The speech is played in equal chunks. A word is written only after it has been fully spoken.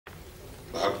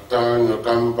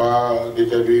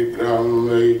भक्तानुकम्पादितविग्रहं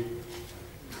वै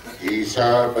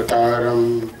ईशावतारं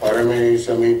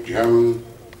परमेशमीढ्यं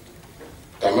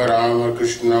तम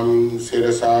रामकृष्णं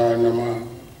शिरसा नमः।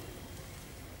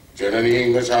 जननीं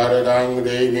शारदां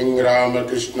देवीं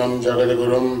रामकृष्णं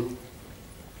जगद्गुरुं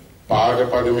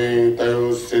पादपद्मे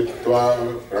तयोः स्थित्वा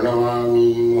प्रणमामि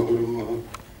मुहुर्मुहुः।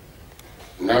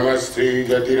 नमः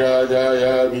श्रीजतिराजाय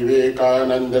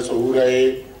विवेकानन्दसूरये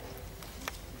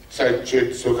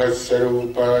सच्चित्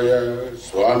सुखस्वरूपाय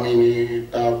स्वामिने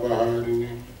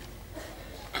तापहारिणे।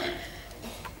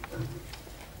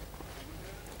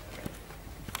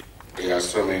 এই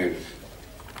আশ্রমের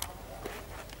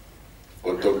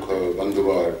অধ্যক্ষ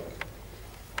বন্ধুবর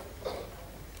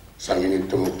স্বামী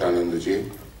নিত্য মুক্তানন্দজি,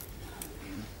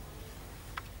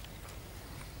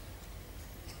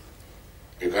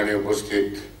 এখানে উপস্থিত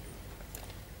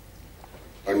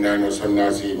অন্যান্য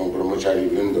সন্ন্যাসী এবং ব্রহ্মচারী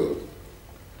বৃন্দ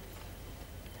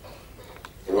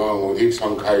এবং অধিক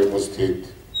সংখ্যায় উপস্থিত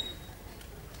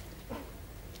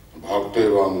ভক্ত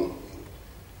এবং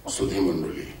সুধী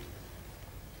মণ্ডলী,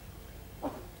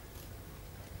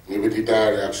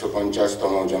 নিবেদিতার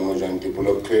 ১৫০তম জন্মজয়ন্তী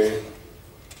উপলক্ষে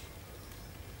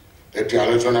একটি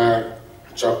আলোচনা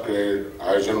চক্রের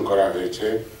আয়োজন করা হয়েছে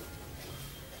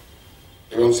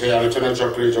এবং সেই আলোচনা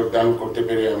চক্রে যোগদান করতে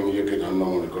পেরে আমি নিজেকে ধন্য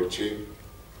মনে করছি।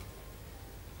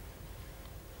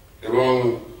 এবং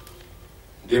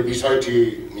যে বিষয়টি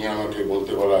নিয়ে আমাকে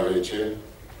বলতে বলা হয়েছে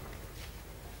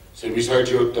সেই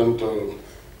বিষয়টি অত্যন্ত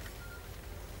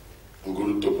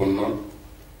গুরুত্বপূর্ণ।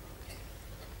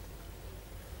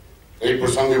 এই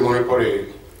প্রসঙ্গে মনে পড়ে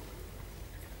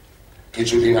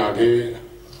কিছুদিন আগে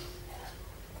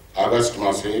আগস্ট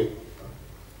মাসে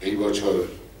এই বছর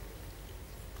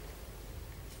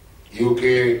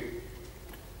ইউকে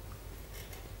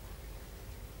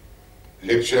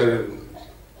লেকচার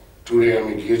ট্যুরে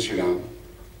আমি গিয়েছিলাম।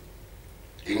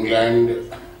 ইংল্যান্ড,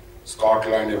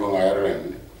 স্কটল্যান্ড এবং আয়ারল্যান্ড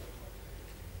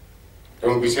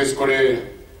এবং বিশেষ করে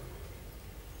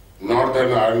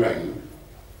নর্দার্ন আয়ারল্যান্ড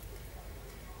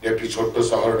একটি ছোট্ট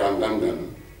শহর ডানগানগান,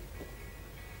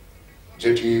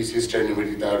 যেটি সিস্টার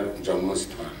নিবেদিতার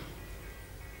জন্মস্থান।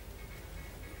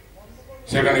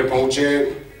 সেখানে পৌঁছে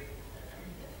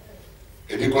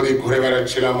এদিক ওদিক ঘুরে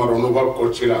বেড়াচ্ছিলাম আর অনুভব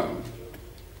করছিলাম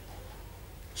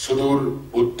সুদূর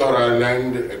উত্তর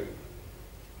আয়ারল্যান্ড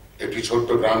একটি ছোট্ট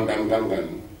গ্রাম ডানগানগান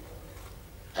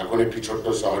এখন একটি ছোট্ট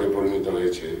শহরে পরিণত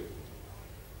হয়েছে।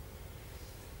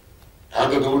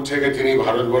 এত দূর থেকে তিনি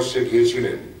ভারতবর্ষে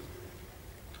গিয়েছিলেন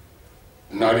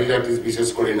নারী জাতি, বিশেষ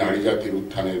করে নারী জাতির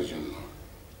উত্থানের জন্য।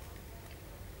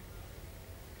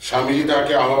 স্বামীজি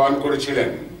তাকে আহ্বান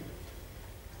করেছিলেন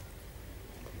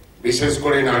বিশেষ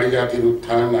করে নারী জাতির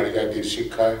উত্থান, নারী জাতির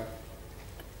শিক্ষা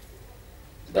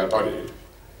ব্যাপারে।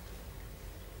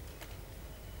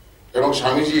 এবং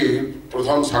স্বামীজি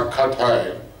প্রথম সাক্ষাৎ হয়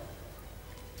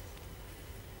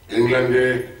ইংল্যান্ডে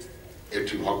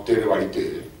একটি ভক্তের বাড়িতে।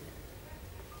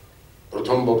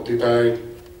 প্রথম বক্তৃতায়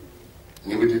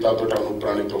নিবেদিতা ততটা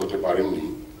অনুপ্রাণিত হতে পারেননি,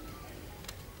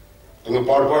 কিন্তু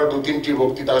পরপর ২-৩টি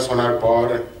বক্তৃতা শোনার পর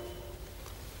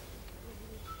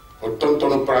অত্যন্ত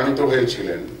অনুপ্রাণিত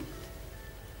হয়েছিলেন।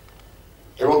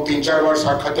 এবং ৩-৪ বার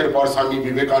সাক্ষাতের পর স্বামী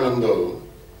বিবেকানন্দ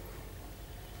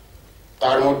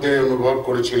তার মধ্যে অনুভব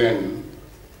করেছিলেন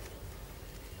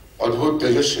অদ্ভুত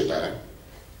তেজস্বিতা,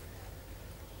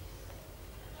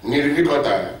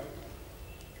 নির্ভীকতা,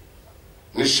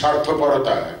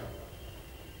 নিঃস্বার্থপরতা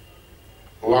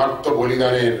ও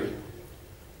আত্মবলিদানের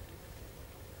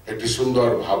একটি সুন্দর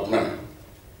ভাবনা।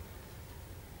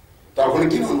 তখনই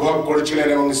তিনি অনুভব করেছিলেন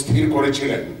এবং স্থির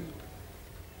করেছিলেন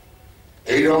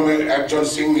এইরকম একজন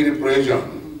সিংহীর প্রয়োজন,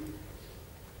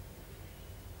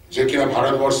 যে কিনা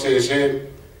ভারতবর্ষে এসে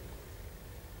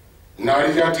নারী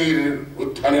জাতির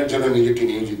উত্থানের জন্য নিজেকে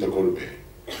নিয়োজিত করবে।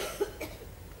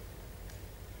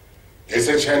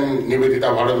 এসেছেন নিবেদিতা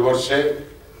ভারতবর্ষে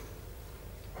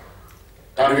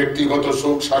তার ব্যক্তিগত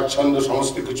সুখ স্বাচ্ছন্দ্য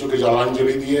সমস্ত কিছুকে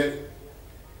জলাঞ্জলি দিয়ে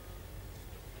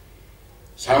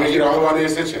স্বামীজির আহ্বানে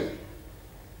এসেছেন।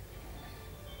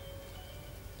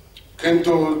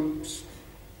 কিন্তু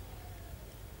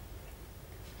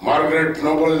মার্গারেট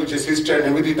নোবেল যে সিস্টার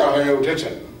নিবেদিতা হয়ে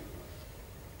উঠেছেন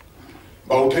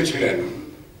বা উঠেছিলেন,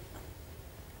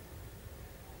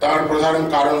 তার প্রধান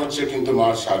কারণ হচ্ছে কিন্তু মা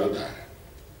শারদা।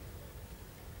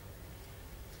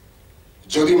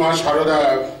 যদি মা শারদা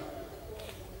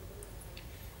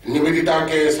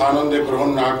নিবেদিতাকে সানন্দে গ্রহণ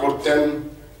না করতেন,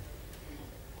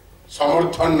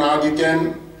 সমর্থন না দিতেন,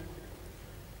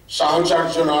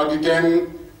 সাহচর্য না দিতেন,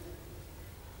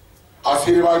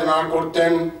 আশীর্বাদ না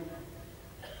করতেন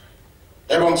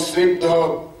এবং স্নিগ্ধ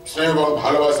স্নেহ এবং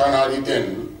ভালোবাসা না দিতেন,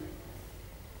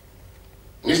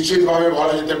 নিশ্চিতভাবে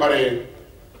বলা যেতে পারে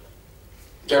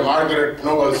যে মার্গারেট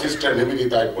নোবেল সিস্টার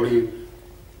নিবেদিতায়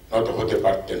পরিণত হতে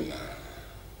পারতেন না।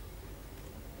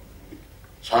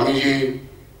 স্বামীজি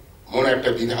মনে একটা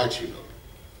দ্বিধা ছিল।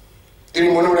 তিনি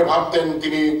মনে মনে ভাবতেন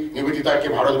তিনি নিবেদিতাকে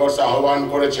ভারতবর্ষে আহ্বান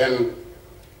করেছেন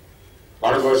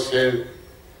ভারতবর্ষের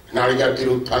নারী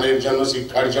জাতির উত্থানের জন্য,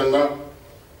 শিক্ষার জন্য,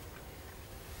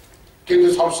 কিন্তু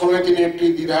সবসময় তিনি একটি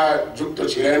দ্বিধা যুক্ত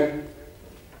ছিলেন।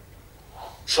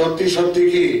 সত্যি সত্যি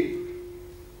কি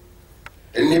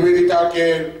নিবেদিতাকে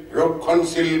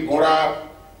রক্ষণশীল গোঁড়া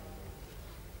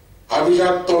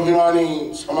আভিজাত্য অভিমানী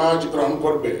সমাজ গ্রহণ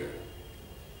করবে?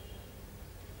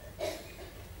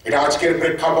 এটা আজকের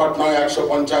প্রেক্ষাপট নয়,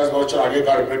 150 বছর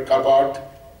আগেকার প্রেক্ষাপট।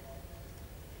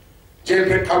 যে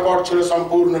প্রেক্ষাপট ছিল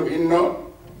সম্পূর্ণ ভিন্ন,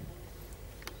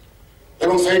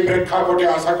 এবং সেই প্রেক্ষাপটে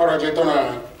আশা করা যেত না,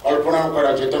 কল্পনাও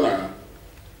করা যেত না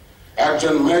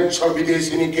একজন ম্লেচ্ছ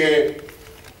বিদেশিনীকে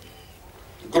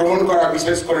গ্রহণ করা,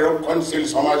 বিশেষ করে রক্ষণশীল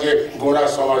সমাজে, গোঁড়া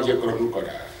সমাজে গ্রহণ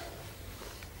করা।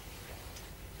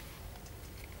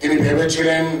 তিনি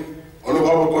ভেবেছিলেন,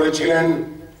 অনুভব করেছিলেন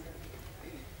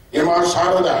যে মা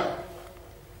শারদা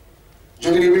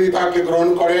যদি নিবেদিতাকে গ্রহণ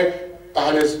করে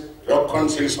তাহলে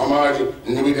রক্ষণশীল সমাজ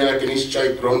নিবেদিতাকে নিশ্চয়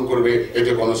গ্রহণ করবে,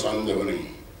 এতে কোনো সন্দেহ নেই।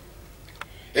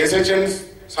 এসেছেন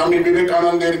স্বামী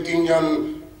বিবেকানন্দের 3 জন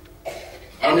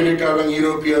আমেরিকা এবং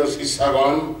ইউরোপীয়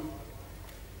শিষ্যগণ,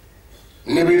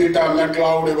 নিবেদিতা,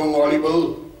 ম্যাকলাউড এবং অলিবল।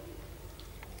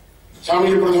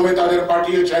 স্বামীজি প্রথমে তাদের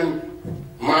পাঠিয়েছেন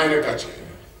মায়ের কাছে।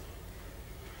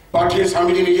 পাঠিয়ে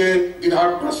স্বামীজি নিজে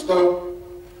দ্বিধাগ্রস্ত,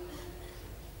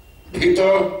 ভীত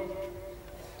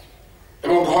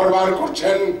এবং ঘর বার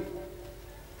করছেন।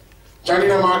 জানি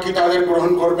না মা কি তাদের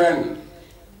গ্রহণ করবেন।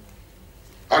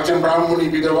 একজন ব্রাহ্মণী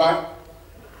বিধবা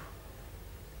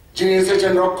যিনি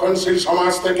এসেছেন রক্ষণশীল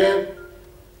সমাজ থেকে,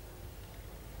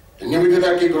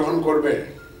 নিবেদিতা কি গ্রহণ করবে?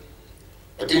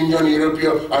 3 জন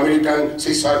ইউরোপীয় আমেরিকান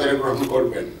শিষ্যদের গ্রহণ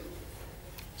করবেন?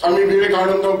 স্বামী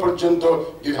বিবেকানন্দ পর্যন্ত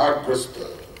দ্বিধাগ্রস্ত।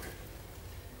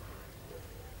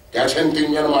 গেছেন 3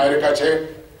 জন মায়ের কাছে।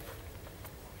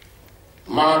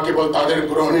 মা কেবল তাদের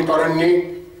গ্রহণই করেননি,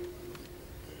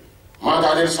 মা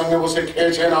তাদের সঙ্গে বসে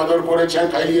খেয়েছেন, আদর করেছেন,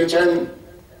 খাইয়েছেন।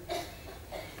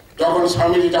 যখন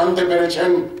স্বামীজি জানতে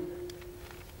পেরেছেন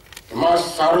মা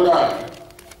শারদা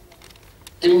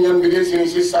 3 জন বিদেশি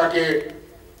শিষ্যাকে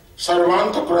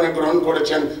সর্বান্তঃকরণে গ্রহণ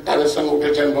করেছেন, তাদের সঙ্গে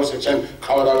উঠেছেন, বসেছেন,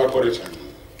 খাওয়া দাওয়া করেছেন,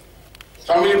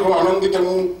 স্বামীজি খুব আনন্দিত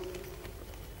এবং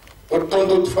অত্যন্ত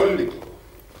উৎফুল্লিত।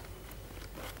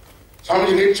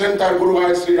 স্বামীজি লিখছেন তার গুরু ভাই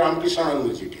শ্রী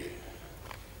রামকৃষ্ণানন্দজিকে,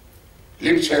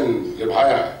 লিখছেন যে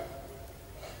ভায়া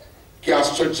কি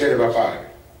আশ্চর্যের ব্যাপার,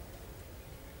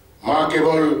 মা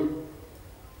কেবল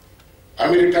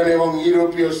আমেরিকান এবং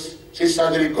ইউরোপীয়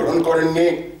শিষ্যদের গ্রহণ করেননি,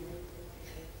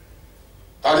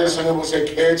 তাদের সঙ্গে বসে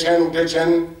খেয়েছেন, উঠেছেন।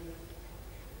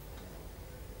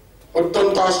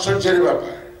 অত্যন্ত আশ্চর্যের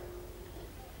ব্যাপার।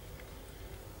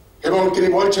 এবং তিনি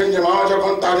বলছেন যে মা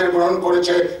যখন তাদের গ্রহণ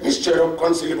করেছে, নিশ্চয়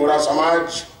রক্ষণশীল গোঁড়া সমাজ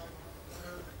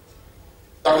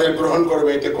তাদের গ্রহণ করবে,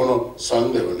 এতে কোনো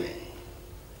সন্দেহ নেই।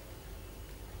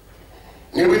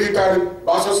 নিবেদিতার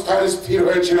বাসস্থান স্থির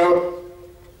হয়েছিল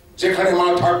যেখানে মা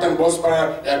থাকতেন, বসপাড়ার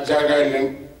এক জায়গায় নেন।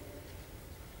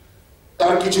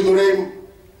 তার কিছু দূরে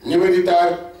নিবেদিতার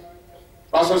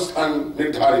বাসস্থান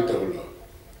নির্ধারিত হল।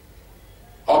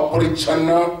 অপরিচ্ছন্ন,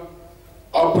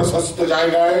 অপ্রশস্ত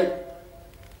জায়গায়,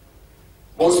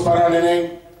 বসপাড়া লেনে,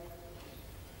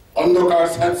 অন্ধকার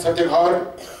স্যাঁতস্যাঁতে ঘর,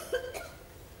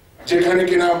 যেখানে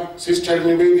কিনা সিস্টার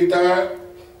নিবেদিতা,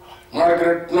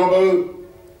 মার্গারেট নোবেল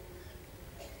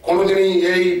কোনদিনই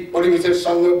এই পরিবেশের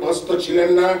সঙ্গে অভ্যস্ত ছিলেন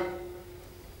না।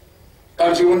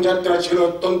 তার জীবনযাত্রা ছিল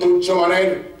অত্যন্ত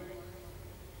উচ্চমানের,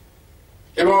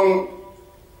 এবং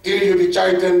তিনি যদি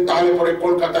চাইতেন তাহলে পরে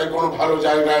কলকাতায় কোনো ভালো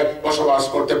জায়গায় বসবাস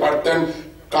করতে পারতেন।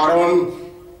 কারণ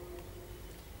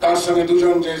তার সঙ্গে 2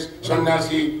 জন যে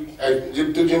সন্ন্যাসী,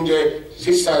 2 জন যে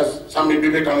শিষ্যা স্বামী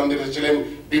বিবেকানন্দ ছিলেন,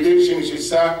 বিদেশী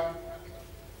শিষ্যা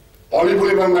অলিবল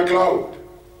এবং ম্যাকলাউড,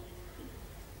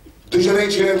 দুজনেই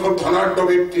ছিলেন খুব ধনাঢ্য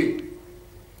ব্যক্তি।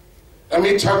 আমি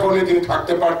ইচ্ছা করলে তিনি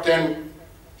থাকতে পারতেন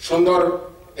সুন্দর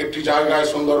একটি জায়গায়,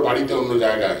 সুন্দর বাড়িতে, অন্য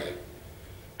জায়গায়।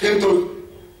 কিন্তু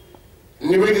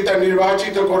নিবেদিতা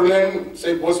নির্বাচিত করলেন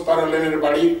সেই বসপাড়া লেনের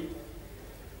বাড়ি।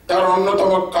 তার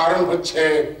অন্যতম কারণ হচ্ছে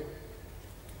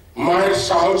মায়ের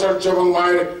সাহচর্য এবং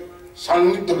মায়ের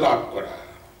সান্নিধ্য লাভ করা।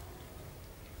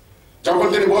 যখন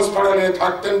তিনি বসপাড়া লেনে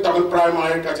থাকতেন তখন প্রায়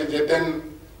মায়ের কাছে যেতেন,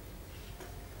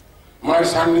 মায়ের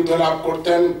সান্নিধ্য লাভ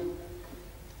করতেন,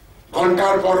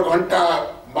 ঘন্টার পর ঘন্টা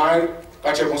মায়ের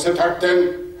কাছে বসে থাকতেন।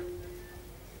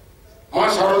 মা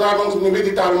শারদা এবং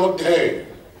নিবেদিতার মধ্যে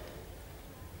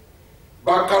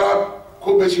বাক্যালাপ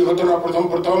খুব বেশি হতো না প্রথম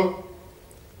প্রথম,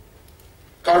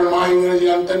 কারণ মা ইংরেজি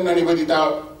জানতেন না, নিবেদিতা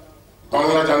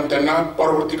বাংলা জানতেন না।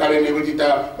 পরবর্তীকালে নিবেদিতা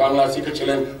বাংলা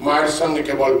শিখেছিলেন মায়ের সঙ্গে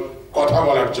কেবল কথা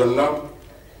বলার জন্য,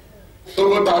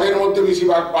 তবু তাদের মধ্যে বেশি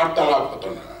বার্তালাপ হতো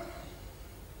না।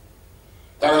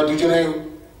 তারা দুজনে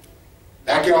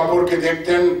একে অপরকে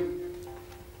দেখতেন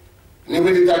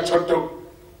নিবেদিতার ছোট্ট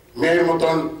মেয়ের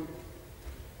মতন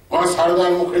মা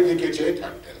সারদার মুখের দিকে চেয়ে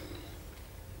থাকতেন,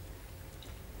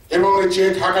 এবং এই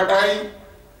চেয়ে থাকাটাই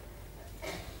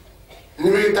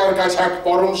নিবেদিতার কাছে এক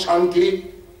পরম শান্তি,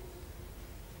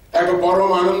 এক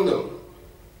পরম আনন্দ।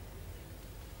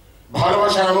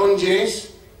 ভালোবাসা এমন জিনিস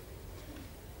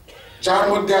যার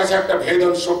মধ্যে আছে একটা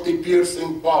ভেদন শক্তি, পিয়ার্সিং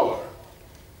পাওয়ার।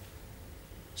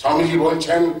 স্বামীজি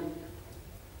বলছেন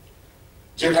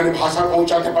যেখানে ভাষা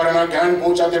পৌঁছাতে পারে না, জ্ঞান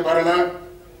পৌঁছাতে পারে না,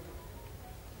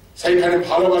 সেইখানে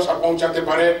ভালোবাসা পৌঁছাতে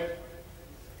পারে।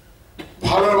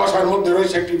 ভালোবাসার মধ্যে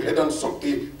রয়েছে একটি ভেদন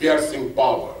শক্তি, পিয়ার্সিং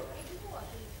পাওয়ার,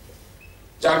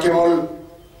 যা কেবল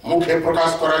মুখে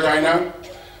প্রকাশ করা যায় না,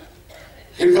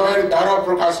 হৃদয়ের দ্বারা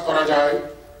প্রকাশ করা যায়।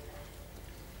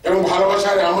 এবং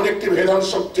ভালোবাসার এমন একটি ভেদন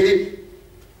শক্তি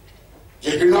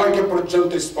যে হৃদয়কে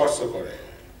পর্যন্ত স্পর্শ করে।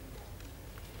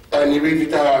 তাই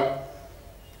নিবেদিতা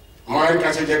মায়ের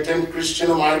কাছে যেতেন, কৃষ্ণ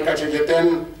মায়ের কাছে যেতেন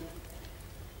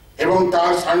এবং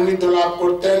তার সান্নিধ্য লাভ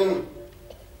করতেন।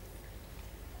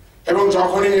 এবং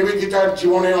যখনই নিবেদিতার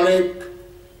জীবনে অনেক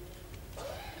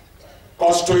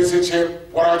কষ্ট এসেছে,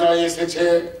 পরাজয় এসেছে,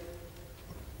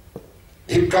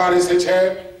 ধিক্কার এসেছে,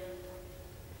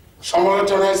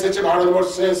 সমালোচনা এসেছে,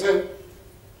 ভারতবর্ষে এসে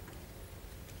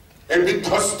এই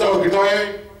বিধ্বস্ত হৃদয়ে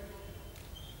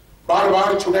বারবার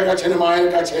ছুটে গেছেন মায়ের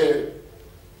কাছে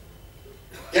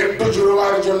একটু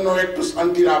জুড়বার জন্য, একটু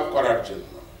শান্তি লাভ করার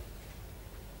জন্য।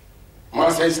 মা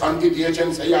সেই শান্তি দিয়েছেন,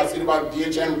 সেই আশীর্বাদ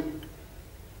দিয়েছেন,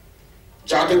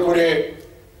 যাতে করে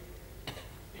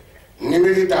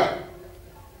নিবেদিতা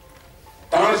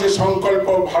তার যে সংকল্প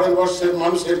ভারতবর্ষের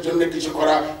মানুষের জন্য কিছু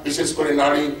করা, বিশেষ করে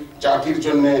নারী জাতির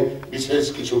জন্য বিশেষ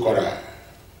কিছু করা,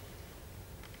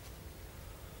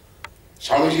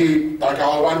 স্বামীজি তাকে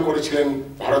আহ্বান করেছিলেন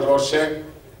ভারতবর্ষে।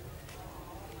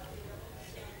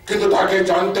 কিন্তু তাকে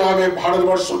জানতে হবে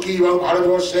ভারতবর্ষ কি এবং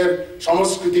ভারতবর্ষের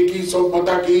সংস্কৃতি কি,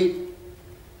 সভ্যতা কি,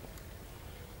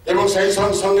 এবং সেই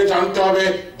সঙ্গে জানতে হবে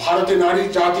ভারতে নারী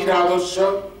জাতির আদর্শ।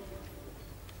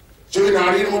 যদি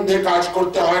নারীর মধ্যে কাজ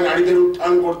করতে হয়, নারীদের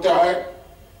উত্থান করতে হয়,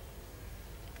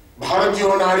 ভারতীয়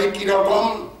নারী কি রকম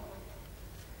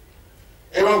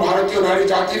এবং ভারতীয় নারী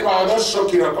জাতির বা আদর্শ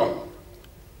কি রকম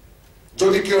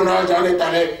যদি কেউ না জানে,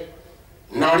 তাহলে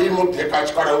নারীর মধ্যে কাজ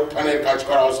করা, উত্থানের কাজ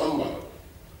করা অসম্ভব।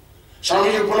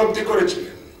 স্বামী উপলব্ধি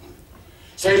করেছিলেন,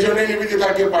 সেই জন্য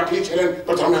নিবেদিতাকে পাঠিয়েছিলেন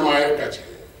প্রথমে মায়ের কাছে,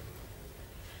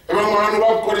 এবং মা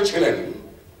অনুভব করেছিলেন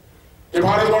যে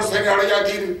ভারতবর্ষের নারী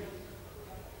জাতির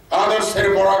আদর্শের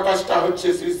পরাকাষ্ঠা হচ্ছে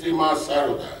শ্রী শ্রী মা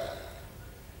সারদা।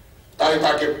 তাই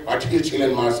তাকে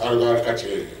পাঠিয়েছিলেন মা সারদার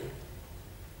কাছে।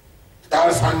 তার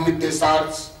সান্নিধ্যে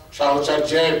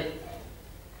সাহচর্যে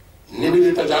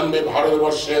নিবেদিতা জানবে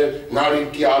ভারতবর্ষের নারীর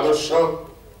কি আদর্শ।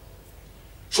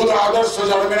 শুধু আদর্শ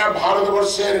জানবে না,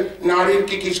 ভারতবর্ষের নারীর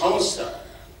কি কি সমস্যা।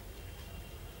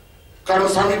 কারণ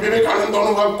স্বামী বিবেকানন্দ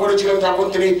অনুভব করেছিলেন যখন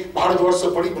তিনি ভারতবর্ষ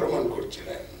পরিভ্রমণ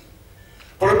করছিলেন,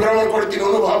 পরিভ্রমণ করে তিনি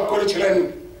অনুভব করেছিলেন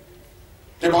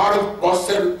যে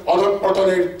ভারতবর্ষের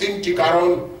অধঃপতনের তিনটি কারণ।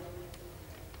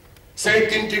 সেই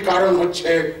তিনটি কারণ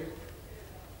হচ্ছে,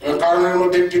 কারণের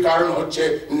মধ্যে একটি কারণ হচ্ছে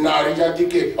নারী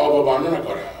জাতিকে অবমাননা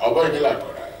করা, অবহেলা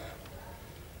করা।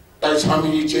 তাই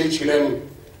স্বামীজি চেয়েছিলেন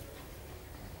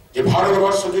যে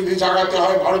ভারতবর্ষ যদি জাগাতে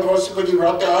হয়, ভারতবর্ষকে যদি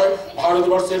গড়তে হয়,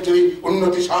 ভারতবর্ষের যদি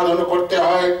উন্নতি সাধন করতে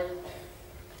হয়,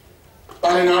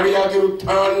 তাহলে নারী জাতির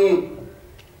উত্থান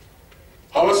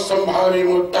অবশ্যম্ভাবী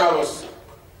অত্যাবশ্যক।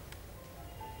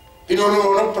 তিনি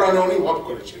অনুপ্রাণে অনুভব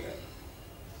করেছিলেন।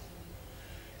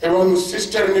 এবং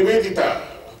সিস্টার নিবেদিতা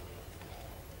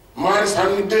মায়ের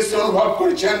সান্নিধ্যে অনুভব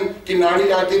করেছেন কি নারী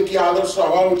জাতির কি আদর্শ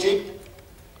হওয়া উচিত।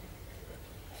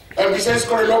 বিশেষ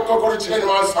করে লক্ষ্য করেছিলেন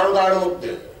মা সারদার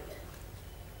মধ্যে,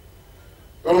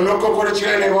 এবং লক্ষ্য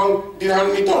করেছিলেন এবং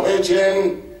দ্বিধান্বিত হয়েছিলেন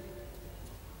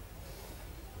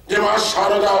যে মা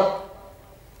সারদা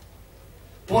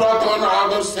পুরাতন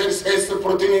আদর্শের শেষ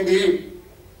প্রতিনিধি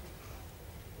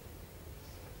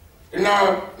না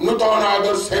নূতন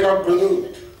আদর্শের অগ্রদূত।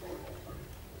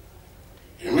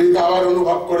 আবার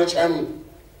অনুভব করেছেন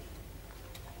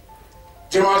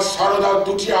যে মা সারদা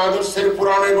দুটি আদর্শের,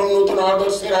 পুরাণ এবং নতুন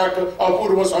আদর্শের এক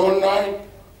অপূর্ব সমন্বয়,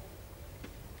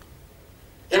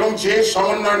 এবং যে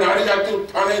সমন্বয় নারী জাতির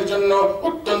উত্থানের জন্য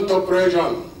অত্যন্ত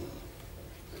প্রয়োজন।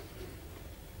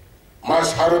 মা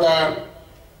সারদা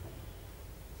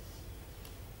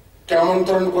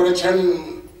আমন্ত্রণ করেছেন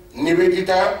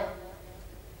নিবেদিতা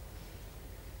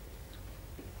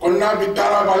কন্যা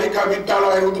বিদ্যালয় বালিকা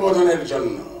বিদ্যালয়ের উদ্বোধনের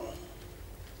জন্য।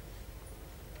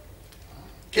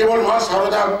 কেবল মা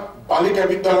সারদা বালিকা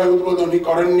বিদ্যালয় উদ্বোধনী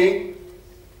করেননি,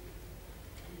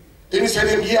 তিনি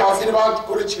সেদিন গিয়ে আশীর্বাদ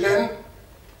করেছিলেন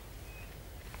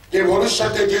যে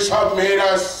ভবিষ্যতে যেসব মেয়েরা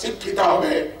শিক্ষিত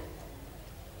হবে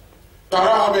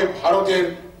তারা হবে ভারতের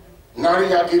নারী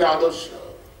জাতির আদর্শ।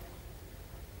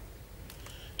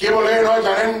 কেবল এই নয়,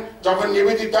 জানেন যখন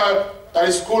নিবেদিতা তার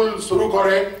স্কুল শুরু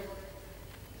করে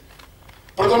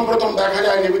প্রথম দেখা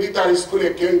যায় নিবেদিতার স্কুলে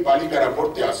কেউ বালিকারা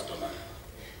পড়তে আসতো না।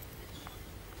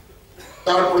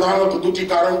 তার প্রধানত দুটি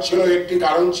কারণ ছিল। একটি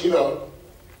কারণ ছিল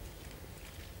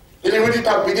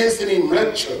নিবেদিতা বিদেশিনী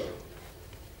ম্লেচ্ছ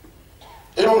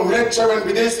এবং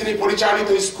বিদেশিনী পরিচালিত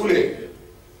স্কুলে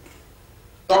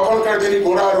তখনকার যিনি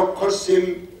গোড়া রক্ষণশীল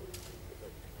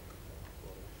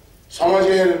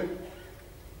সমাজের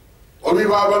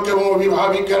অভিভাবক এবং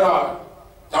অভিভাবিকেরা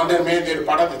তাদের মেয়েদের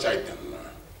পাঠাতে চাইতেন না।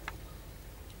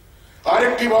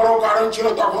 আরেকটি বড় কারণ ছিল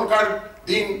তখনকার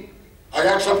দিন,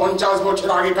 150 বছর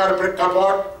আগেকার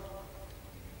প্রেক্ষাপট,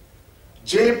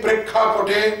 যে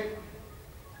প্রেক্ষাপটে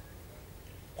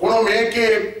কোন মেয়েকে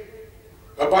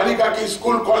বালিকাকে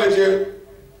স্কুল কলেজে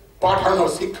পাঠানো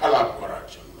শিক্ষা লাভ করার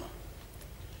জন্য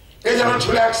এ যেন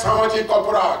ছিল এক সামাজিক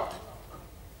অপরাধ।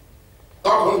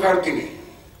 তখনকার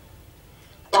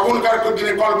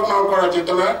দিনে কল্পনাও করা যেত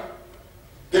না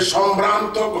যে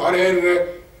সম্ভ্রান্ত ঘরের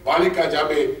বালিকা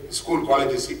যাবে স্কুল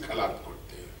কলেজে শিক্ষা লাভ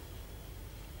করতে।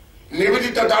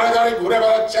 নিবেদিতা দাঁড়ে দাঁড়ে ঘুরে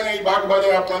বেড়াচ্ছেন এই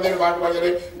বাগবাজারে, আপনাদের বাগবাজারে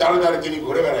দাঁড়ে দাঁড়ে তিনি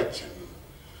ঘুরে বেড়াচ্ছেন,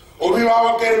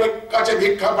 অভিভাবকের কাছে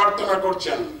ভিক্ষা প্রার্থনা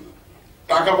করছেন,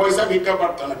 টাকা পয়সা ভিক্ষা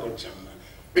প্রার্থনা করছেন না,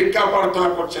 ভিক্ষা প্রার্থনা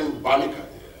করছেন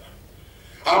বালিকাদের।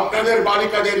 আপনাদের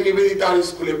বালিকাদের নিবেদিতার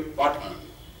স্কুলে পাঠান,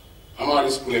 আমার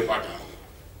স্কুলে পাঠান।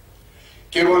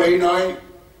 কেবল এই নয়,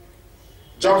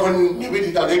 যখন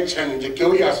নিবেদিতা দেখছেন যে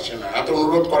কেউই আসছে না, এত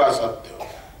অনুরোধ করা সত্ত্বেও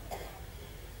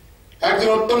একজন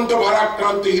অত্যন্ত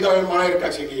ভারাক্রান্ত হৃদয় মায়ের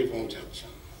কাছে গিয়ে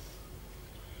পৌঁছাচ্ছেন।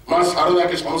 মা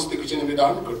সারদাকে সমস্ত কিছু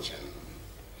নিবেদন করছেন,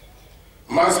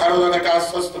 মা সারদা তাকে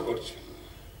আশ্বস্ত করছেন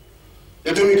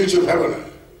যে তুমি কিছু ভেবো না,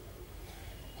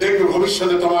 দেখবে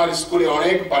ভবিষ্যতে তোমার স্কুলে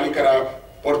অনেক বালিকারা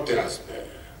পড়তে আসবে।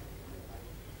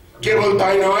 কেবল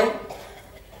তাই নয়,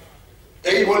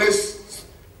 এই বলে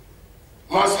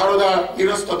মা সারদা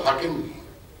নিরস্ত থাকেননি।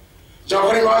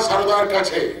 যখনই মা সারদার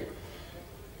কাছে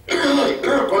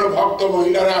কোন ভক্ত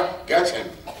মহিলারা গেছেন,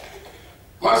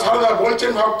 মা সারদা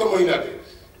বলছেন ভক্ত মহিলাদের,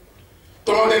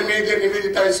 তোমাদের মেয়েদের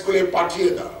নিবেদিতা স্কুলে পাঠিয়ে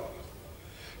দাও,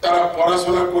 তারা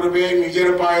পড়াশোনা করবে, নিজের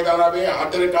পায়ে দাঁড়াবে,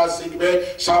 হাতের কাজ শিখবে,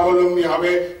 স্বাবলম্বী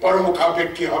হবে,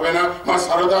 পরমুখাপেক্ষী হবে না। মা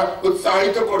সারদা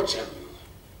উৎসাহিত করছেন,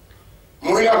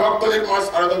 মহিলা ভক্তদের মা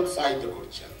সারদা উৎসাহিত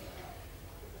করছেন।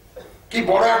 কি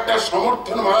বড় একটা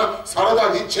সমর্থন মা সারদা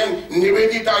দিচ্ছেন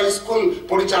নিবেদিতা স্কুল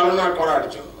পরিচালনা করার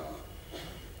জন্য।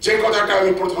 যে কথাটা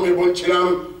আমি প্রথমে বলছিলাম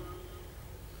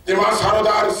যে মা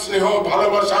সারদার স্নেহ,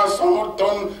 ভালোবাসা,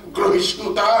 সমর্থন,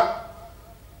 গ্রহিষ্ণুতা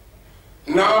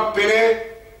না পেলে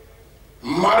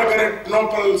মার্গারেট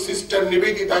নোবেল সিস্টার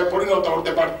নিবেদিতায় পরিণত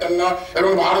হতে পারতেন না।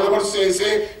 এবং ভারতবর্ষে এসে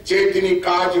যে তিনি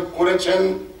কাজ করেছেন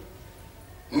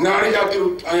নারী জাতির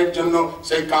উত্থানের জন্য,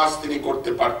 সেই কাজ তিনি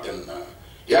করতে পারতেন না।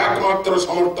 একমাত্র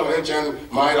সমর্থ হয়েছেন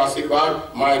মায়ের আশীর্বাদ,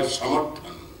 মায়ের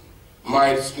সমর্থন,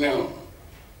 মায়ের স্নেহ,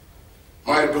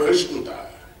 মায়ের গ্রহিষ্ণুতা।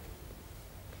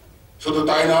 শুধু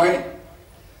তাই নয়,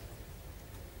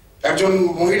 একজন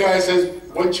মহিলা এসে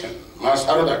বলছেন মা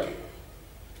সারদাকে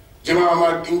যে মা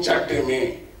আমার 3-4টে মেয়ে,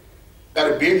 তার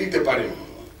বিয়ে দিতে পারেনি।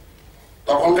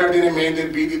 তখনকার দিনে মেয়েদের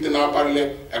বিয়ে দিতে না পারলে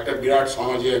একটা বিরাট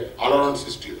সমাজে আলোড়ন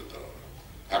সৃষ্টি হতো,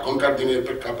 এখনকার দিনের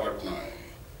প্রেক্ষাপট নয়।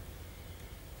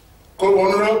 খুব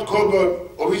অনুরোধ, খুব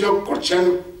অভিযোগ করছেন,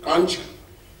 কাঁদছেন।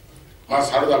 মা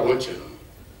সারদা বলছেন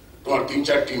তোমার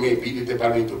 3-4টি মেয়ে বিয়ে দিতে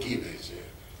পারেনি তো কি হয়েছে,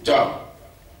 যাও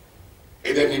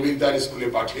এদের নিবেদিতার স্কুলে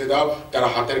পাঠিয়ে দাও, তারা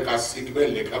হাতের কাজ শিখবে,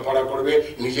 লেখাপড়া করবে,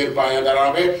 নিজের পায়ে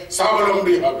দাঁড়াবে,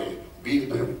 স্বাবলম্বী হবে, বিয়ে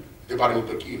দিতে পারেনি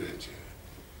তো কি হয়েছে।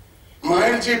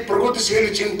 মায়ের যে প্রগতিশীল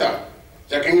চিন্তা,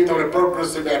 যাকে নিতে হবে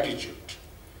প্রোগ্রেসিভ অ্যাটিটিউড,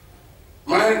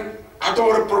 মায়ের এত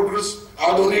বড়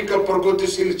আধুনিক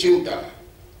প্রগতিশীল চিন্তা।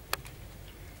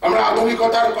 আমরা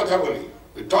আধুনিকতার কথা বলি,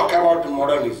 we talk about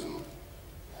modernism।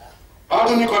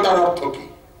 আধুনিকতার অর্থ কি?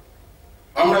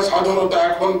 আমরা সাধারণত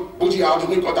এখন বুঝি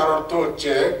আধুনিকতার অর্থ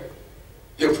হচ্ছে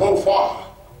যে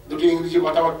দুটি ইংরেজি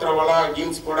কথাবার্তা বলা,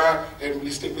 জিন্স পরা,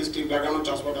 লিপস্টিক লাগানো,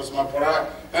 চশমা টশমা পরা,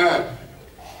 হ্যাঁ,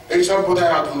 এইসব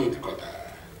বোধহয় আধুনিকতা।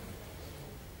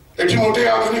 এটি মোটেই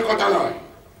আধুনিকতা নয়।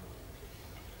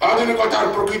 আধুনিকতার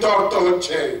প্রকৃত অর্থ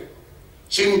হচ্ছে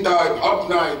চিন্তায়,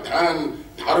 ভাবনায়, ধ্যান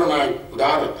ধারণায়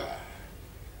উদারতা।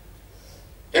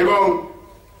 এবং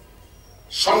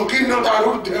সংকীর্ণতার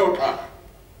ঊর্ধ্বে ওঠা,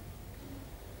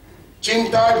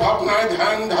 চিন্তায় ভাবনায়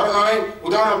ধ্যান ধারণায়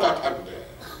উদারতা থাকবে,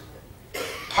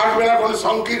 থাকবে না কোনো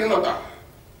সংকীর্ণতা।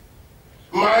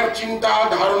 মায়ের চিন্তা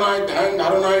ধারণায় ধ্যান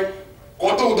ধারণায়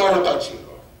কত উদারতা ছিল।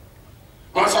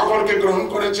 মা সকলকে গ্রহণ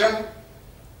করেছেন,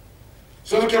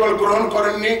 শুধু কেবল গ্রহণ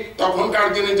করেননি, তখনকার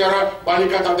দিনে যারা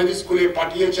বালিকা তাদের স্কুলে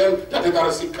পাঠিয়েছেন যাতে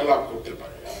তারা শিক্ষা লাভ করতে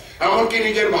পারে, এমনকি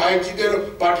নিজের ভাইজিদের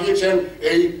পাঠিয়েছেন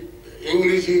এই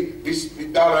ইংরেজি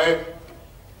বিদ্যালয়ে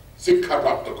শিক্ষা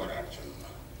প্রাপ্ত করার জন্য।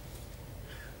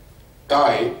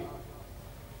 তাই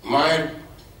মায়ের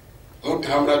মধ্যে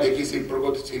আমরা দেখি সেই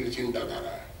প্রগতিশীল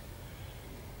চিন্তাধারা,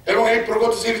 এবং এই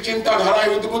প্রগতিশীল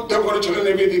চিন্তাধারায় উদ্বুদ্ধ করেছিলেন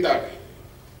নিবেদিতাকে,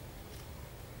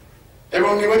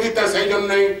 এবং নিবেদিতা সেই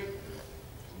জন্যই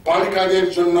বালিকাদের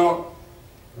জন্য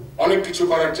অনেক কিছু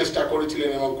করার চেষ্টা করেছিলেন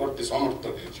এবং করতে সমর্থ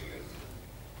হয়েছিলেন।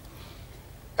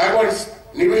 একবার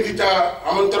নিবেদিতা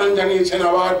আমন্ত্রণ জানিয়েছেন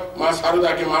আবার মা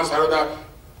শারদাকে, মা শারদা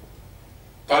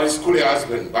তার স্কুলে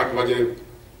আসবেন বাগবাজারে,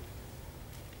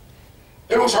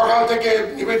 এবং সকাল থেকে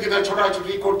নিবেদিতা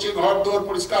ছোটাছুটি করছে, ঘর দোর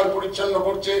পরিষ্কার পরিচ্ছন্ন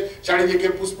করছে, চারিদিকে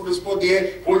পুষ্প দিয়ে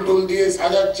ফুল টুল দিয়ে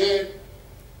সাজাচ্ছে,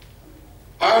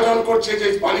 আয়োজন করছে যে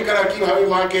বালিকারা কিভাবে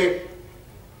মাকে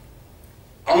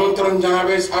আমন্ত্রণ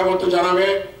জানাবে, স্বাগত জানাবে।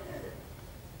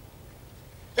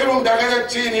 এবং দেখা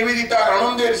যাচ্ছে নিবেদিতার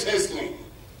আনন্দের শেষ নেই।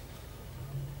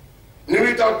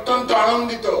 নিবেদিতা অত্যন্ত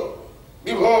আনন্দিত,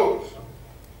 বিভোর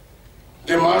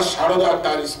যে মা শারদা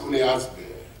তার স্কুলে আসবে।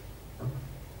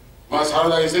 মা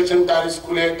শারদা এসেছেন তার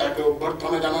স্কুলে, তাকে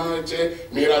অভ্যর্থনা জানানো হয়েছে,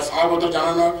 মেয়েরা স্বাগত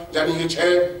জানিয়েছে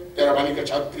যারা বালিকা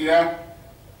ছাত্রীরা,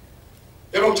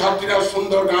 এবং ছাত্রীরা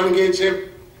সুন্দর গান গেয়েছে,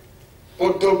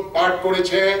 পদ্য পাঠ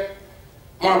করেছে।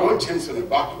 মা বলছেন শুনে,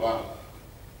 বাহ বাহ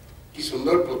কি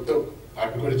সুন্দর পদ্য পাঠ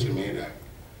করেছে মেয়েরা।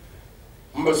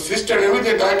 সিস্টার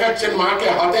নিবেদিতা দেখাচ্ছেন মাকে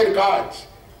হাতের কাজ,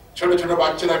 ছোট ছোট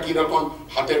বাচ্চারা কি রকম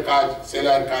হাতের কাজ,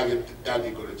 সেলাইয়ের কাজ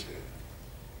ইত্যাদি করেছে,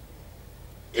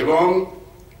 এবং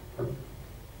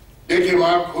দেখে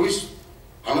মা খুবই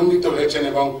আনন্দিত হয়েছেন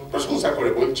এবং প্রশংসা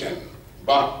করে বলছেন,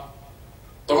 বাহ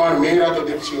তোমার মেয়েরা তো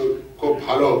দেখছি খুব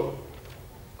ভালো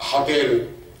হাতের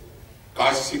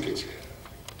কাজ শিখেছে।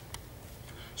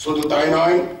 শুধু তাই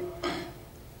নয়,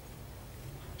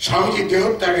 স্বামীজি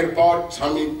দেহত্যাগের পর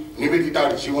স্বামী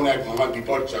নিবেদিতার জীবনে এক মহা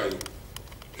বিপর্যয়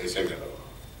এসে গেল।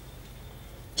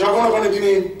 যখন ওখানে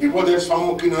তিনি বিপদের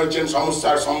সম্মুখীন হয়েছেন,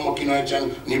 সমস্যার সম্মুখীন হয়েছেন,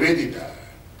 নিবেদিতা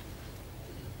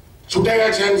ছুটে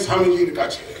গেছেন স্বামীজির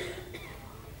কাছে,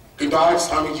 কিন্তু আজ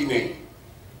স্বামীজি নেই।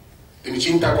 তিনি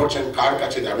চিন্তা করছেন কার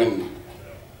কাছে যাবেন,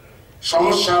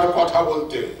 সমস্যার কথা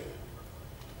বলতে,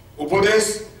 উপদেশ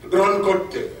গ্রহণ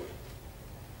করতে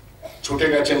ছুটে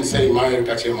গেছেন সেই মায়ের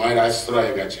কাছে, মায়ের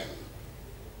আশ্রয়ে গেছেন,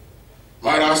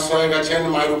 মায়ের আশ্রয়ে গেছেন,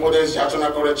 মায়ের উপদেশ যাচনা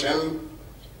করেছেন,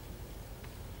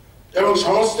 এবং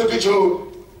সমস্ত কিছু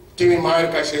তিনি মায়ের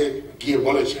কাছে গিয়ে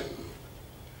বলেছেন।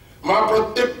 মা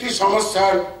প্রত্যেকটি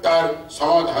সমস্যার তার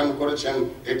সমাধান করেছেন,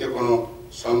 এতে কোনো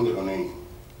সন্দেহ নেই।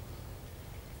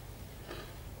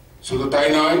 শুধু তাই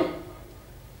নয়,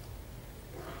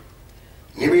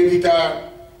 নিবেদিতা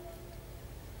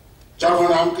যখন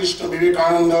রামকৃষ্ণ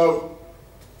বিবেকানন্দ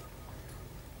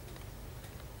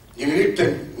যিনি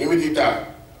লিখতেন নিবেদিতা,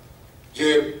 যে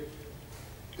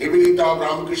নিবেদিতা ও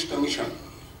রামকৃষ্ণ মিশন,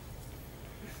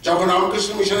 যখন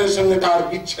রামকৃষ্ণ মিশনের সঙ্গে তার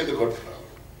বিচ্ছেদ ঘটল,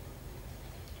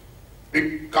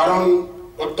 কারণ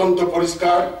অত্যন্ত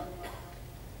পরিষ্কার,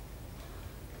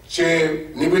 সে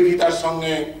নিবেদিতার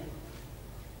সঙ্গে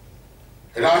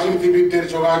রাজনীতিবিদদের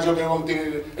যোগাযোগ এবং তিনি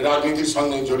রাজনীতির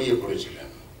সঙ্গে জড়িয়ে পড়েছিলেন,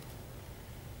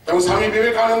 এবং স্বামী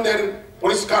বিবেকানন্দের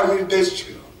পরিষ্কার নির্দেশ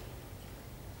ছিল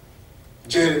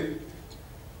যে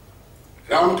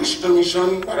রামকৃষ্ণ মিশন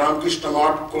বা রামকৃষ্ণ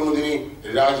মঠ কোনোদিনই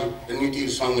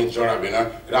রাজনীতির সঙ্গে জড়াবে না,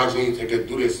 রাজনীতি থেকে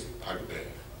দূরে থাকবে।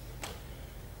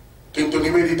 কিন্তু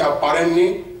নিবেদিতা পারেননি।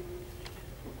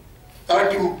 তার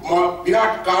একটি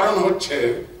বিরাট কারণ হচ্ছে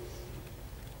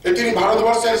যে তিনি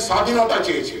ভারতবর্ষের স্বাধীনতা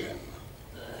চেয়েছিলেন।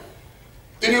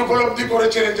 তিনি উপলব্ধি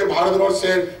করেছিলেন যে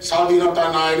ভারতবর্ষের স্বাধীনতা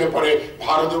না এলে পরে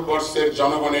ভারতবর্ষের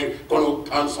জনগণের কোন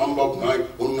উত্থান সম্ভব নয়,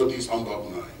 উন্নতি সম্ভব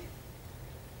নয়।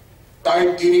 তাই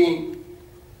তিনি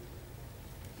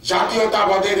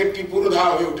জাতীয়তাবাদের একটি পুরোধা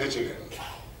হয়ে উঠেছিলেন,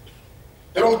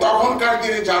 এবং তখনকার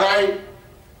দিনে যারাই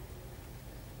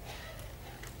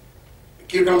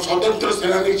কিরকম স্বতন্ত্র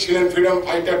সেনানী ছিলেন, ফ্রিডম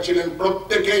ফাইটার ছিলেন,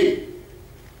 প্রত্যেকেই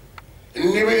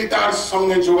নিবেদিতার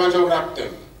সঙ্গে যোগাযোগ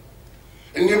রাখতেন।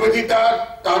 নিবেদিতা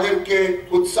তাদেরকে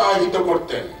উৎসাহিত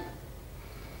করতেন।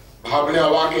 ভাবলে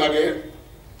অবাক লাগে,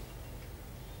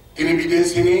 তিনি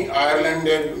বিদেশিনী,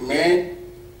 আয়ারল্যান্ডের মেয়ে,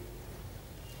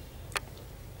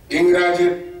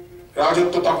 ইংরেজের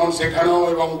রাজত্ব তখন সেখানেও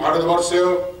এবং ভারতবর্ষেও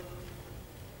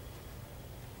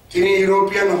তিনি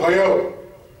ইউরোপিয়ান হয়েও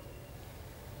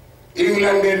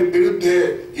ইংল্যান্ডের বিরুদ্ধে,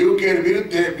 ইউকের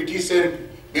বিরুদ্ধে, ব্রিটিশের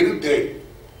বিরুদ্ধে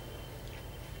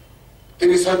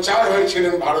তিনি সোচ্চার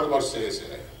হয়েছিলেন। ভারতবর্ষে এসে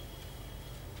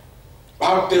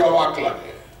ভাবতে অবাক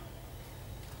লাগে।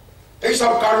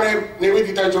 এইসব কারণে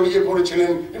নিবেদিতা জড়িয়ে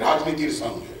পড়েছিলেন রাজনীতির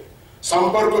সঙ্গে।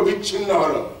 সম্পর্ক বিচ্ছিন্ন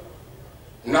হলো।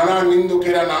 নানা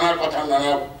নিন্দুকেরা নানা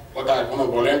কথা এখনো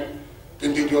বলেন,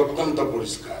 কিন্তু এটি অত্যন্ত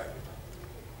পরিষ্কার।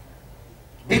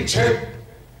 বিচ্ছেদ,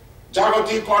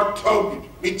 জাগতিক অর্থ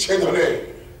বিচ্ছেদ হলে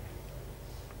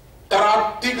তার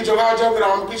আত্মিক যোগাযোগ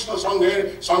রামকৃষ্ণ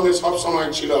সঙ্গে সবসময়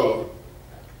ছিল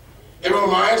এবং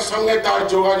মায়ের সঙ্গে তার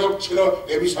যোগাযোগ ছিল,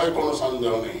 এ বিষয়ে কোনো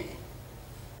সন্দেহ নেই।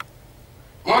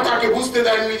 মা তাকে বুঝতে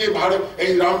দেননি যে ভারত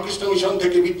এই রামকৃষ্ণ মিশন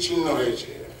থেকে বিচ্ছিন্ন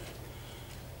হয়েছে।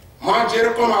 মা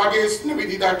যেরকম আগে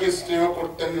নিবেদিতাকে স্নেহ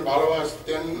করতেন,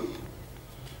 ভালোবাসতেন,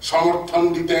 সমর্থন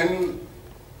দিতেন,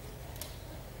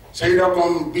 সেই রকম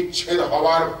বিচ্ছেদ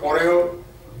হওয়ার পরেও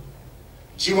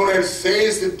জীবনের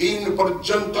শেষ দিন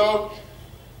পর্যন্ত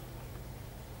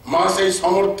মা সেই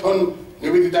সমর্থন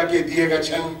নিবেদিতাকে দিয়ে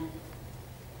গেছেন,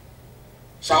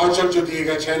 সাহচর্য দিয়ে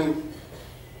গেছেন,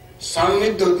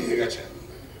 সান্নিধ্য দিয়ে গেছেন।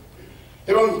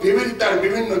 এবং নিবেদিতার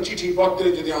বিভিন্ন চিঠি পত্রে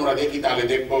যদি আমরা দেখি তাহলে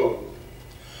দেখব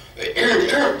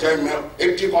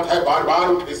একটি কথায় বারবার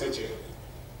উঠে এসেছে।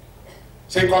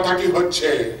 সেই কথাটি হচ্ছে,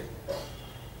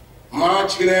 মা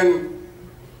ছিলেন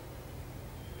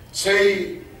সেই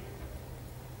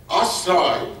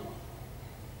আশ্রয়,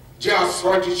 যে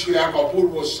আশ্রয়টি ছিল এক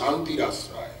অপূর্ব শান্তির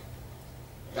আশ্রয়।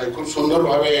 তাই খুব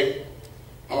সুন্দরভাবে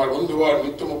আমার বন্ধুবর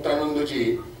নিত্য মুক্তানন্দজি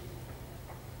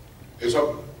এসব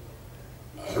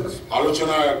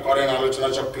আলোচনা করেন, আলোচনা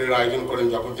চক্রের আয়োজন করেন।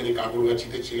 যখন তিনি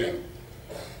কাঁকুরগাছিতে ছিলেন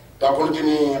তখন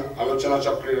তিনি আলোচনা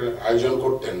চক্রের আয়োজন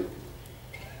করতেন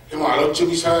এবং আলোচ্য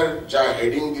বিষয়ের যা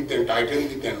হেডিং দিতেন, টাইটেল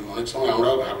দিতেন, অনেক সময়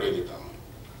আমরাও ঘাবড়ে যেতাম।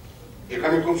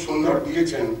 এখানে খুব সুন্দর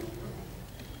দিয়েছেন,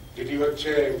 যেটি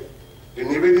হচ্ছে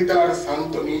নিবেদিতার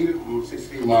শান্তনীর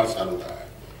শ্রী মা সারদা।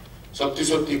 সত্যি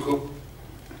সত্যি খুব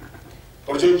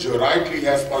প্রযোজ্য। রাইটলি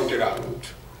হ্যাজ পয়েন্টেড আউট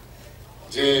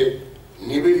যে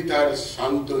নিবেদিতার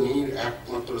শান্তনীর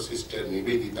একমাত্র সিস্টার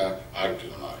নিবেদিতা, আর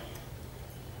কেউ নয়।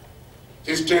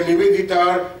 সিস্টার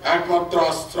নিবেদিতার একমাত্র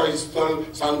আশ্রয়স্থল,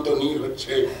 শান্তনীর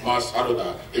হচ্ছে মা সারদা,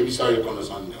 এ বিষয়ে কোনো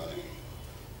সন্দেহ নেই।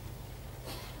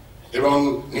 এবং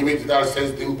নিবেদিতার শেষ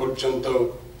দিন পর্যন্ত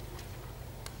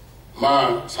মা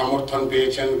সমর্থন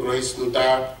পেয়েছেন, গ্রহিষ্ণুতা,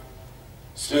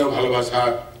 স্নেহ, ভালোবাসা,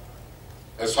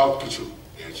 সবকিছু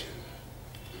পেয়েছেন।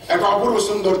 একটা অপূর্ব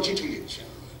সুন্দর চিঠি লিখছেন।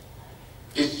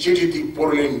 যে চিঠিটি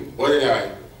পড়লেন বোঝা যায়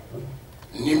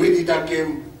নিবেদিতাকে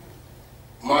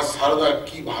মা সারদা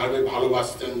কিভাবে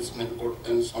ভালোবাসতেন, স্নেহ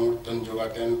করতেন, সমর্থন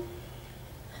যোগাতেন।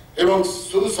 এবং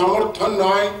শুধু সমর্থন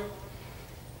নয়,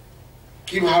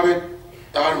 কিভাবে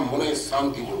তার মনে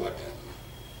শান্তি যোগাতেন।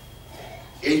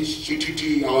 এই চিঠিটি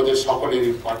আমাদের সকলের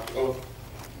পাঠ্য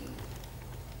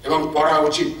এবং পড়া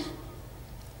উচিত।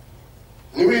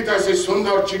 নিবেদিতা সেই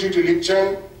সুন্দর চিঠিটি লিখছেন।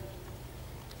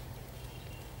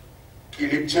 কি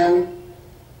লিখছেন?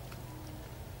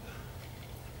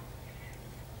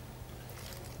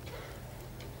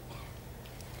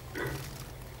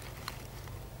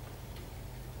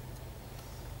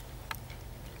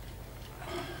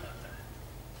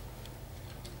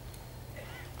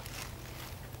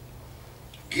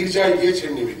 গির্জায়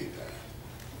গিয়েছেন নিবেদিতা।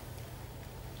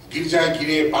 গির্জায়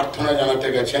গিয়ে প্রার্থনা জানাতে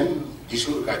গেছেন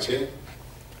যিশুর কাছে,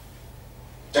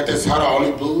 যাতে সারা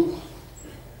অলিভ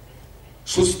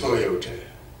সুস্থ হয়ে ওঠে।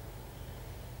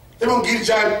 এবং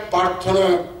গির্জায় প্রার্থনা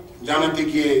জানাতে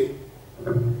গিয়ে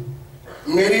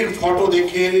মেরির ফটো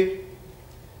দেখে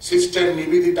সিস্টার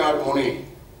নিবেদিতার মনে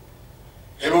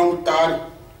এবং তার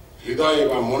হৃদয়ে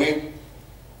বা মনে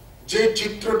যে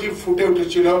চিত্রটি ফুটে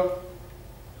উঠেছিল,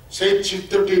 সেই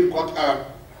চিত্রটির কথা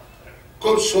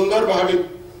খুব সুন্দরভাবে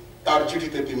তার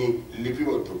চিঠিতে তিনি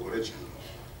লিপিবদ্ধ করেছেন।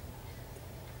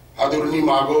 আদরণী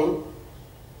মাগো,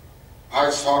 আজ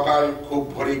সকাল খুব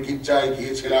ভোরে গির্জায়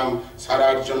গিয়েছিলাম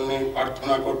সারার জন্য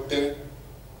প্রার্থনা করতে।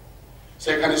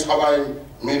 সেখানে সবাই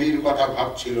মেরির কথা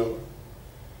ভাবছিল।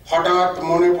 হঠাৎ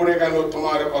মনে পড়ে গেল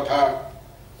তোমার কথা,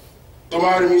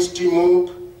 তোমার মিষ্টি মুখ,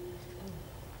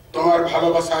 তোমার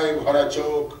ভালোবাসায় ভরা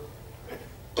চোখ,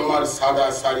 তোমার সাদা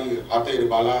শাড়ি, হাতের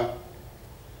বালা,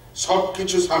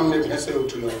 সবকিছু সামনে ভেসে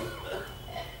উঠল।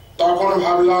 তখন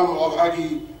ভাবলাম অভাগী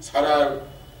সারার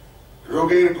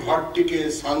রোগের ঘরটিকে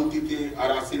শান্তিতে আর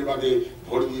আশীর্বাদে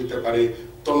ভরে দিতে পারে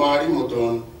তোমারই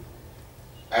মতন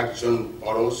একজন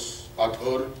পরশ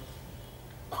পাথর।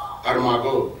 আর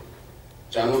মাগো,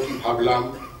 জানো কি ভাবলাম?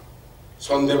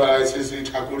 সন্ধ্যেবেলায় শ্রী শ্রী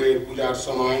ঠাকুরের পূজার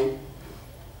সময়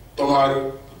তোমার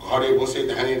ঘরে বসে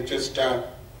ধ্যানের চেষ্টা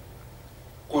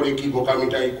করে কি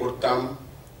বোকামিটাই করতাম।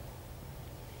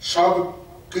 সব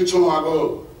কিছু মাগো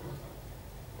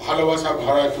ভালোবাসা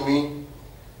ভরা তুমি।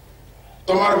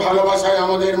 তোমার ভালোবাসায়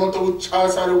আমাদের মতো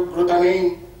উচ্ছ্বাস আর উগ্রতা নেই।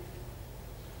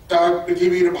 তা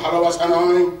পৃথিবীর ভালোবাসা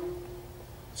নয়,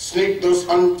 স্নিগ্ধ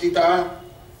শান্তিতা,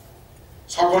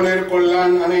 সকলের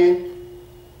কল্যাণ আনে,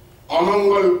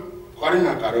 অমঙ্গল করে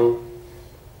না কারো।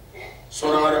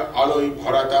 সোনার আলোয়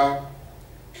ভরাতা,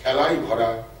 খেলায়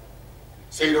ভরা।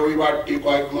 সেই রবিবারটি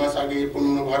কয়েক মাস আগে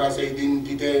পুণ্য ভরা সেই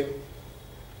দিনটিতে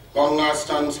গঙ্গা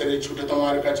স্নান সেরে ছুটে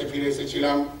তোমার কাছে ফিরে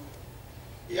এসেছিলাম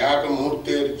এক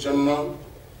মুহূর্তের জন্য।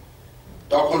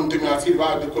 তখন তুমি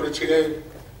আশীর্বাদ করেছিলে,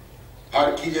 আর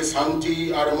কি যে শান্তি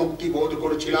আর মুক্তি বোধ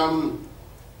করেছিলাম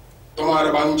তোমার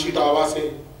বাঞ্ছিত আবাসে।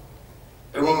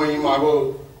 এবং এই মাগো,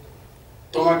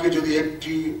 তোমাকে যদি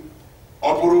একটি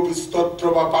অপরূপ স্তোত্র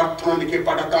বা প্রার্থনা লিখে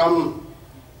পাঠাতাম,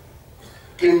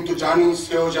 কিন্তু জানি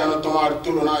সেও যেন তোমার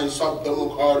তুলনায় শব্দ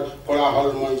মুখর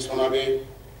কোলাহলময় শোনাবে।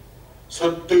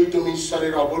 সত্যই তুমি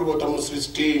ঈশ্বরের অপূর্বতম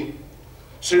সৃষ্টি,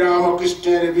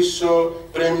 শ্রীরামকৃষ্ণের বিশ্ব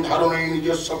প্রেম ধারণের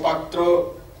নিজস্ব পাত্র।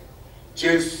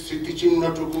 যে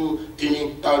স্মৃতিচিহ্নটুকু তিনি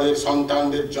তাদের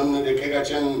সন্তানদের জন্য রেখে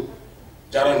গেছেন,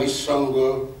 যারা নিঃসঙ্গ,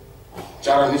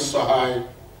 যারা নিঃসহায়।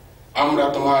 আমরা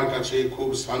তোমার কাছে খুব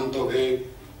শান্ত হয়ে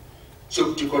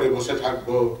চুপটি করে বসে থাকব,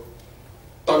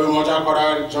 তবে মজা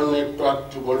করার জন্য একটু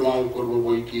একটু গোলমাল করবো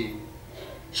বই কি।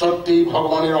 সত্যি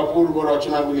ভগবানের অপূর্ব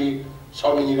রচনাগুলি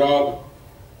সবই নীরব,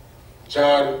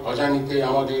 যার অজানিতে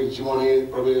আমাদের জীবনের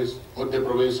মধ্যে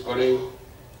প্রবেশ করে।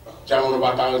 যেমন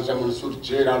বাতাস, যেমন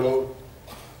সূর্যের আলো,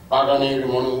 বাগানের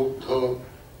মনোমুগ্ধ,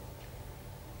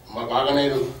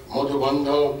 বাগানের মধুগন্ধ,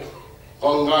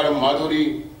 গঙ্গার মাধুরী,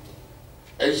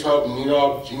 এইসব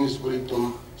নীরব জিনিসগুলি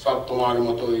সব তোমার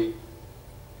মতোই।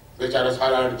 বেচারা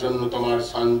সারার জন্য তোমার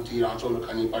শান্তির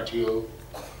আঁচলখানি পাঠিও।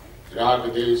 রাগ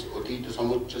দেশ অতীত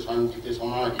সমুচ্চ শান্তিতে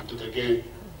সমাহিত থেকে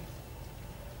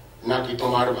নাকি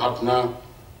তোমার ভাবনা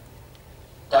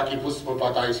তাকে পুষ্প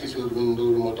পাতায় শিশুর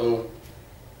বিন্দুর মতো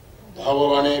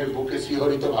ভগবানের বুকে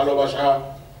শিহরিত ভালোবাসা,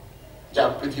 যা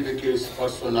পৃথিবীকে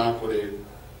স্পর্শ না করে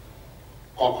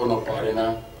কখনো পারে না।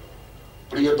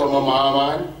 প্রিয়তম মা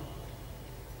আমার,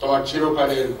 তোমার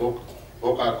চিরকালের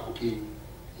বোকা খুকি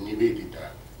নিবেদিতা।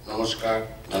 নমস্কার,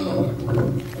 ধন্যবাদ।